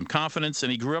 gave him some confidence,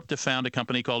 and he grew up to found a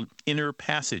company called Inner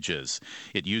Passages.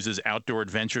 It uses outdoor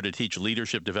adventure to teach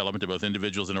leadership development to both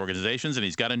individuals and organizations, and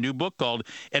he's got a new book called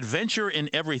Adventure in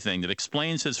Everything that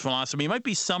explains his philosophy. It might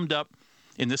be summed up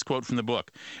in this quote from the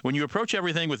book. When you approach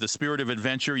everything with the spirit of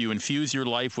adventure, you infuse your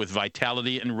life with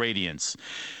vitality and radiance.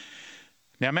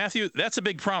 Now, Matthew, that's a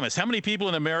big promise. How many people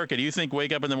in America do you think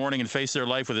wake up in the morning and face their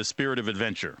life with a spirit of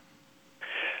adventure?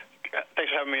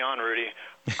 Thanks for having me on, Rudy.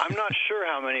 I'm not sure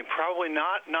how many. Probably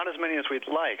not as many as we'd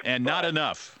like. And not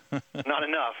enough. Not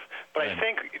enough. But I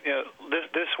think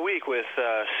this week with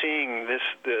seeing the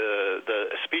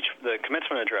speech, the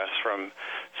commencement address from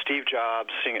Steve Jobs,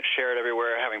 seeing it shared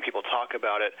everywhere, having people talk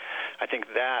about it, I think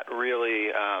that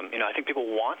really, I think people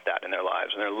want that in their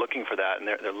lives, and they're looking for that, and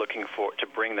they're looking to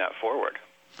bring that forward.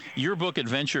 Your book,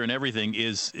 Adventure in Everything,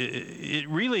 it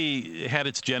really had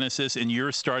its genesis in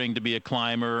your starting to be a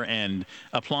climber and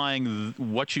applying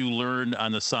what you learned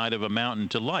on the side of a mountain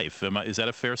to life. Is that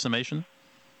a fair summation?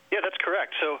 Yeah, that's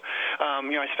correct. So,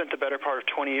 I spent the better part of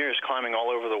 20 years climbing all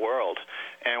over the world,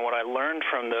 and what I learned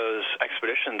from those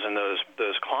expeditions and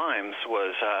those climbs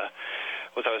was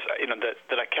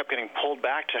that I kept getting pulled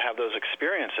back to have those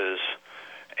experiences.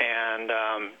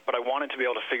 But I wanted to be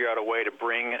able to figure out a way to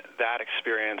bring that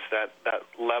experience, that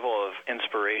level of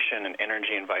inspiration and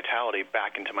energy and vitality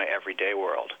back into my everyday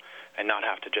world, and not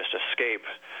have to just escape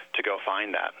to go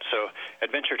find that. So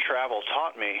adventure travel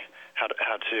taught me how to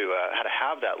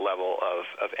have that level of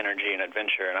energy and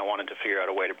adventure, and I wanted to figure out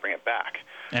a way to bring it back.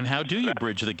 And how do you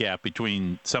bridge the gap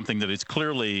between something that is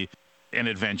clearly an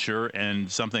adventure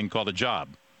and something called a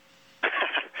job?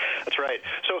 That's right.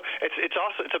 So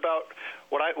it's about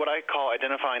what I call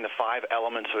identifying the 5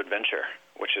 elements of adventure,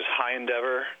 which is high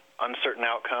endeavor, uncertain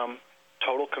outcome,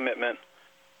 total commitment,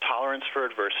 tolerance for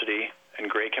adversity, and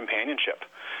great companionship.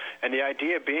 And the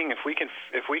idea being, if we can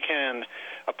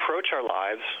approach our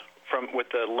lives with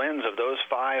the lens of those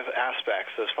 5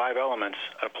 aspects, those 5 elements,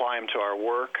 and apply them to our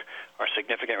work, our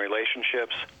significant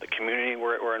relationships, the community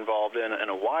we're involved in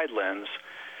a wide lens,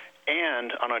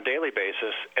 and on a daily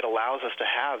basis, it allows us to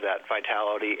have that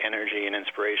vitality, energy, and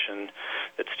inspiration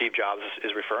that Steve Jobs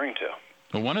is referring to.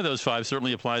 Well, one of those 5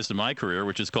 certainly applies to my career,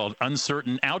 which is called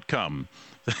uncertain outcome.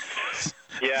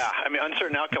 Yeah,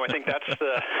 uncertain outcome. I think that's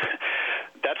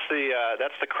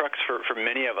the crux for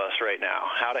many of us right now.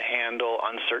 How to handle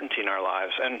uncertainty in our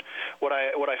lives, and what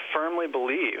I firmly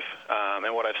believe,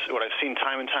 and what I've seen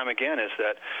time and time again, is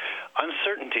that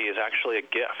uncertainty is actually a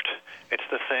gift. It's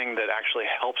the thing that actually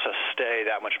helps us stay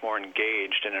that much more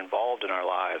engaged and involved in our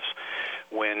lives.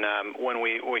 When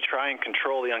we try and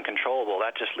control the uncontrollable,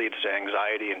 that just leads to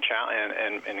anxiety and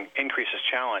increases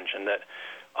challenge, and that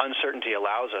uncertainty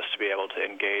allows us to be able to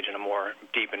engage in a more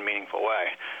deep and meaningful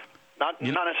way. Not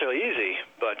necessarily easy,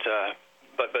 but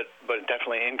it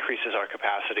definitely increases our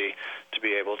capacity to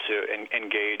be able to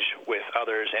engage with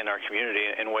others in our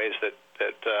community in ways that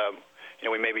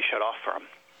we may be shut off from.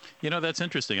 That's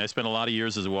interesting. I spent a lot of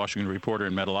years as a Washington reporter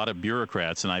and met a lot of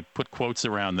bureaucrats, and I put quotes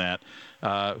around that,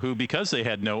 who, because they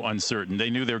had no uncertain, they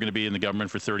knew they were going to be in the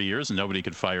government for 30 years and nobody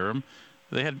could fire them.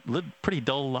 They had lived pretty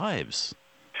dull lives.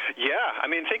 Yeah,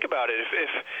 think about it.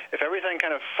 If everything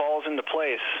kind of falls into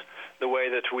place the way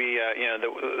that we, the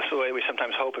way we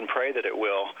sometimes hope and pray that it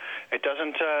will, it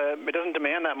doesn't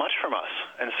demand that much from us.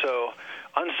 And so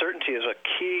uncertainty is a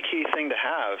key thing to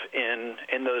have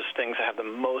in those things that have the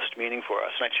most meaning for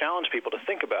us. And I challenge people to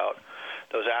think about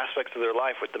those aspects of their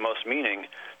life with the most meaning,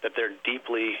 that they're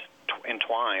deeply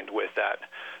entwined with that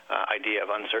idea of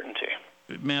uncertainty.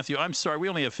 Matthew, I'm sorry, we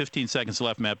only have 15 seconds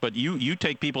left, Matt, but you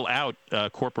take people out,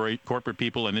 corporate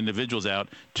people and individuals out,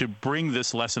 to bring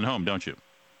this lesson home, don't you?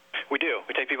 We do.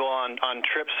 We take people on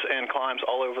trips and climbs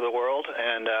all over the world,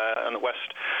 and on the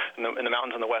west, in the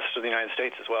mountains in the west of the United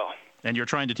States as well. And you're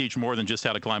trying to teach more than just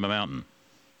how to climb a mountain.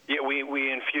 Yeah, we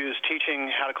infuse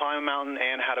teaching how to climb a mountain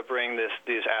and how to bring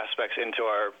these aspects into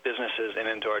our businesses and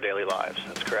into our daily lives.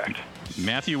 That's correct.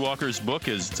 Matthew Walker's book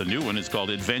it's a new one. It's called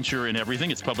Adventure in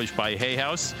Everything. It's published by Hay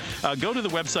House. Go to the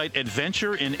website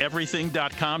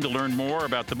adventureineverything.com to learn more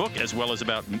about the book as well as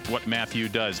about what Matthew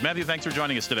does. Matthew, thanks for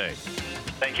joining us today.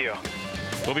 Thank you.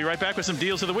 We'll be right back with some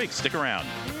deals of the week. Stick around.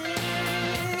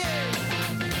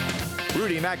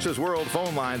 Rudy Maxa's World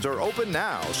phone lines are open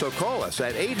now, so call us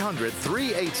at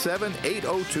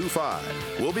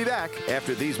 800-387-8025. We'll be back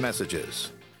after these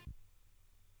messages.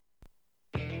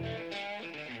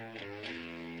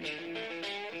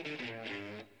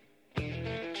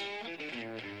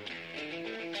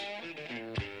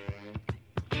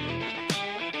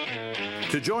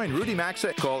 To join Rudy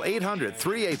Maxa, call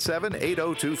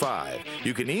 800-387-8025.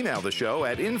 You can email the show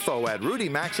at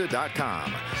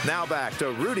info@rudymaxa.com. Now back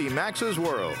to Rudy Maxa's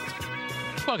World.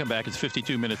 Welcome back. It's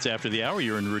 52 minutes after the hour.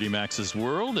 You're in Rudy Maxa's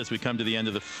World as we come to the end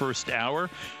of the first hour.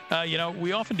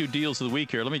 We often do deals of the week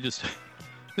here. Let me just...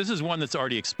 This is one that's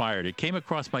already expired. It came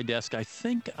across my desk, I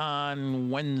think, on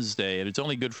Wednesday, and it's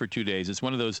only good for 2 days. It's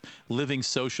one of those Living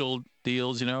Social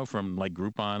deals, from like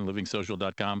Groupon,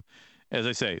 livingsocial.com. As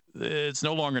I say, it's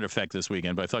no longer in effect this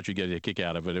weekend, but I thought you'd get a kick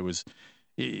out of it. It was,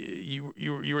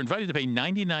 You're invited to pay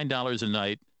 $99 a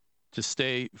night to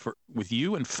stay with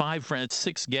you and 5 friends,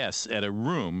 6 guests at a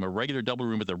regular double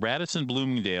room at the Radisson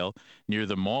Bloomingdale near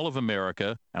the Mall of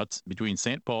America, out between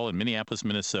St. Paul and Minneapolis,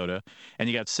 Minnesota. And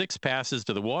you got 6 passes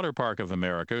to the Water Park of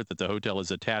America that the hotel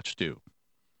is attached to.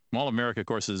 Mall of America, of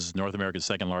course, is North America's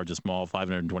second largest mall,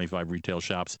 525 retail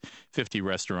shops, 50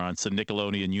 restaurants, a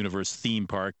Nickelodeon Universe theme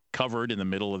park covered in the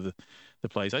middle of the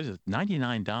place. I said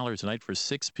 $99 a night for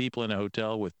 6 people in a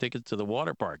hotel with tickets to the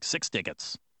water park. 6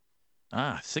 tickets.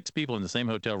 6 people in the same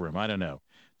hotel room. I don't know.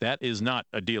 That is not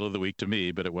a deal of the week to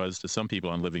me, but it was to some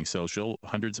people on Living Social.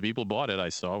 Hundreds of people bought it, I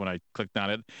saw when I clicked on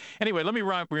it. Anyway, let me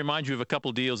remind you of a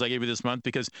couple deals I gave you this month,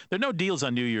 because there are no deals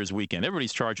on New Year's weekend.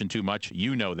 Everybody's charging too much.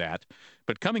 You know that.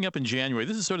 But coming up in January,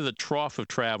 this is sort of the trough of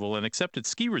travel, and except at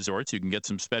ski resorts, you can get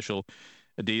some special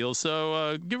deals.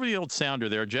 So give me the old sounder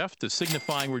there, Jeff, to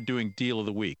signifying we're doing deal of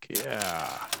the week.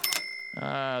 Yeah.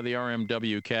 The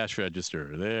RMW cash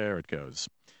register. There it goes.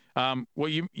 Well,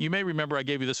 you may remember I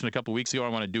gave you this one a couple of weeks ago. I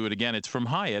want to do it again. It's from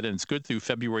Hyatt, and it's good through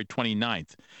February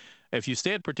 29th. If you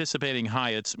stay at participating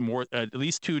Hyatts at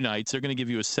least 2 nights, they're going to give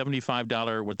you a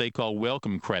 $75 what they call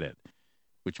welcome credit,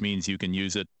 which means you can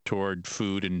use it toward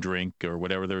food and drink or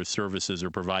whatever their services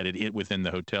are provided within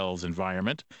the hotel's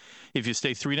environment. If you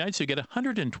stay 3 nights, you get a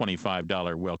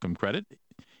 $125 welcome credit.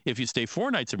 If you stay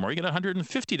 4 nights or more, you get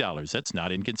 $150. That's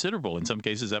not inconsiderable. In some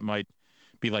cases, that might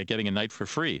be like getting a night for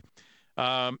free.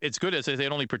 It's good, as I say,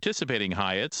 only participating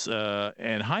Hyatts,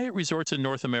 and Hyatt resorts in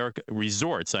North America,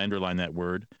 I underline that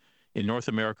word, in North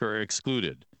America are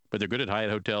excluded. But they're good at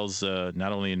Hyatt hotels,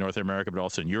 not only in North America, but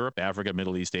also in Europe, Africa,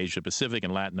 Middle East, Asia, Pacific,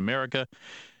 and Latin America.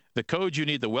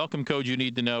 The welcome code you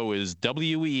need to know is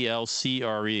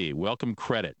WELCRE, welcome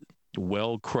credit,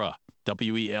 WELCRE,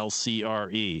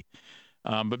 WELCRE.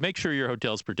 But make sure your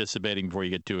hotel's participating before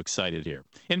you get too excited here.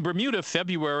 In Bermuda,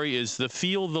 February is the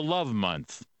Feel the Love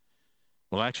month.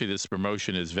 Well, actually, this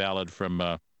promotion is valid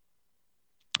from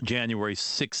January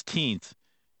 16th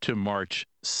to March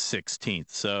 16th.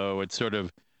 So it sort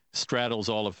of straddles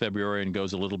all of February and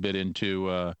goes a little bit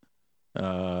into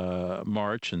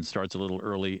March and starts a little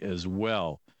early as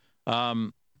well.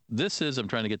 I'm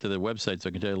trying to get to the website so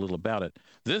I can tell you a little about it.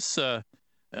 This is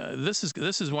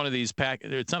one of these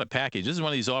it's not a package. This is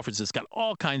one of these offers that's got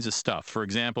all kinds of stuff. For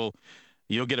example,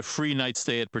 you'll get a free night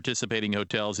stay at participating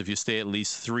hotels if you stay at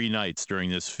least 3 nights during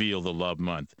this Feel the Love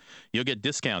month. You'll get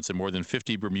discounts at more than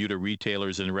 50 Bermuda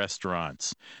retailers and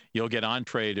restaurants. You'll get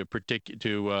entree to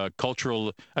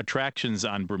cultural attractions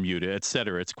on Bermuda,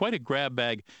 etc. It's quite a grab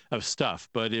bag of stuff.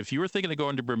 But if you were thinking of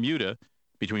going to Bermuda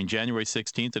between January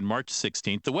 16th and March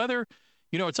 16th, the weather,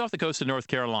 it's off the coast of North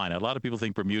Carolina. A lot of people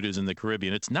think Bermuda is in the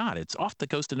Caribbean. It's not. It's off the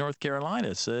coast of North Carolina.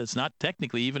 It's not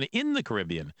technically even in the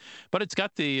Caribbean. But it's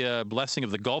got the blessing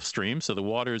of the Gulf Stream, so the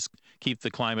waters keep the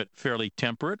climate fairly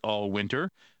temperate all winter.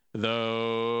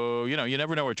 Though, you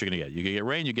never know what you're going to get. You can get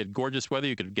rain, you get gorgeous weather,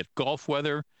 you could get Gulf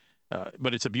weather.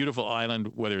 But it's a beautiful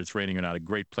island, whether it's raining or not, a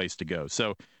great place to go.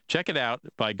 So check it out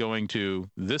by going to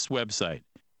this website,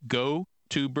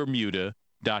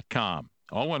 gotobermuda.com.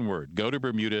 All one word, go to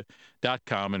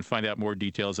Bermuda.com and find out more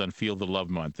details on Feel the Love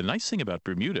Month. The nice thing about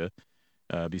Bermuda,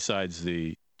 besides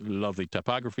the lovely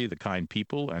topography, the kind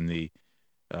people, and the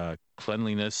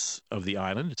cleanliness of the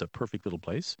island, it's a perfect little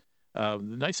place. The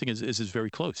nice thing is it's very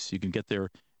close. You can get there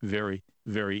very,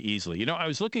 very easily. I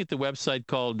was looking at the website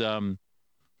called,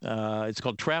 it's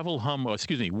called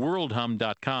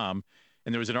worldhum.com,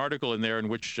 and there was an article in there in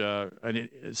which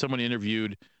someone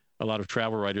interviewed a lot of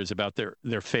travel writers about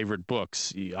their favorite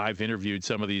books. I've interviewed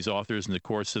some of these authors in the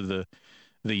course of the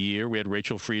year. We had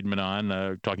Rachel Friedman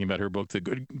on talking about her book, The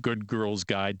Good Girl's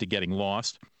Guide to Getting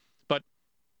Lost. But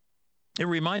it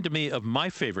reminded me of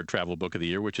my favorite travel book of the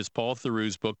year, which is Paul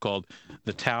Theroux's book called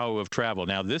The Tao of Travel.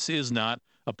 Now, this is not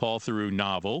a Paul Theroux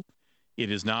novel. It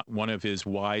is not one of his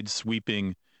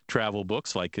wide-sweeping travel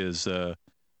books like some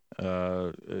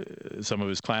of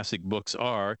his classic books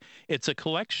are. It's a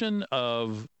collection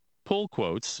of pull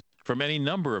quotes from any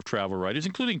number of travel writers,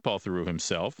 including Paul Theroux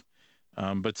himself,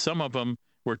 but some of them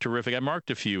were terrific. I marked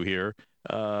a few here,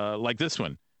 like this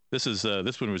one. This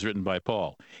one was written by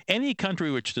Paul. Any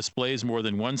country which displays more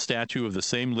than one statue of the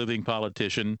same living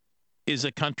politician is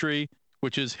a country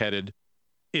which is headed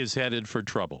for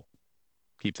trouble.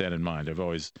 Keep that in mind. I've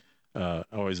always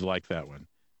liked that one.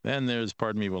 Then there's,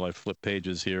 pardon me while I flip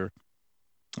pages here.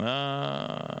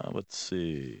 Let's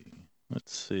see.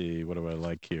 What do I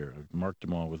like here? I've marked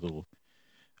them all with little.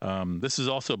 This is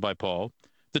also by Paul.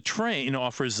 The train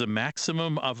offers the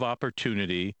maximum of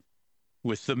opportunity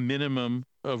with the minimum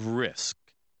of risk.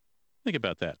 Think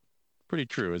about that. Pretty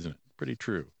true, isn't it? Pretty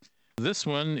true. This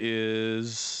one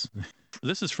is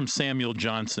from Samuel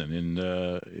Johnson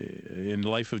in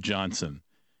Life of Johnson.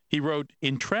 He wrote,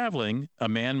 "In traveling, a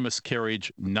man must carry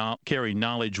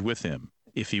knowledge with him.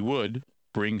 If he would,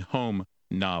 bring home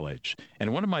knowledge."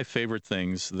 And one of my favorite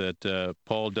things that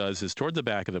Paul does is toward the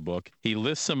back of the book, he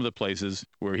lists some of the places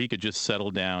where he could just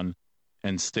settle down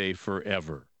and stay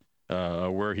forever,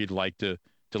 where he'd like to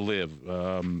live,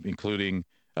 including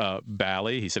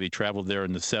Bali. He said he traveled there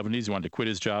in the 70s. He wanted to quit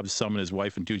his job, summon his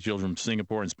wife and 2 children from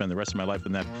Singapore, and spend the rest of my life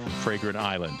in that fragrant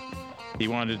island. He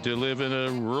wanted to live in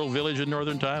a rural village in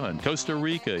northern Thailand, Costa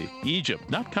Rica, Egypt,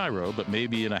 not Cairo, but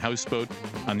maybe in a houseboat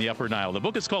on the Upper Nile. The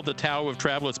book is called The Tao of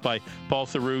Travel. It's by Paul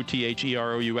Theroux,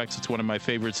 Theroux. It's one of my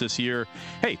favorites this year.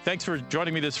 Hey, thanks for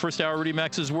joining me this first hour of Rudy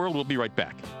Max's World. We'll be right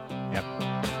back. Yep.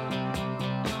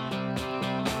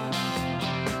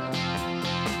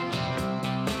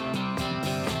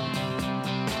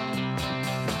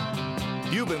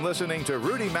 You've been listening to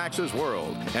Rudy Max's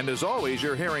World, and as always,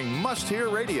 you're hearing Must Hear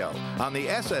Radio on the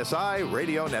SSI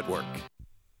Radio Network.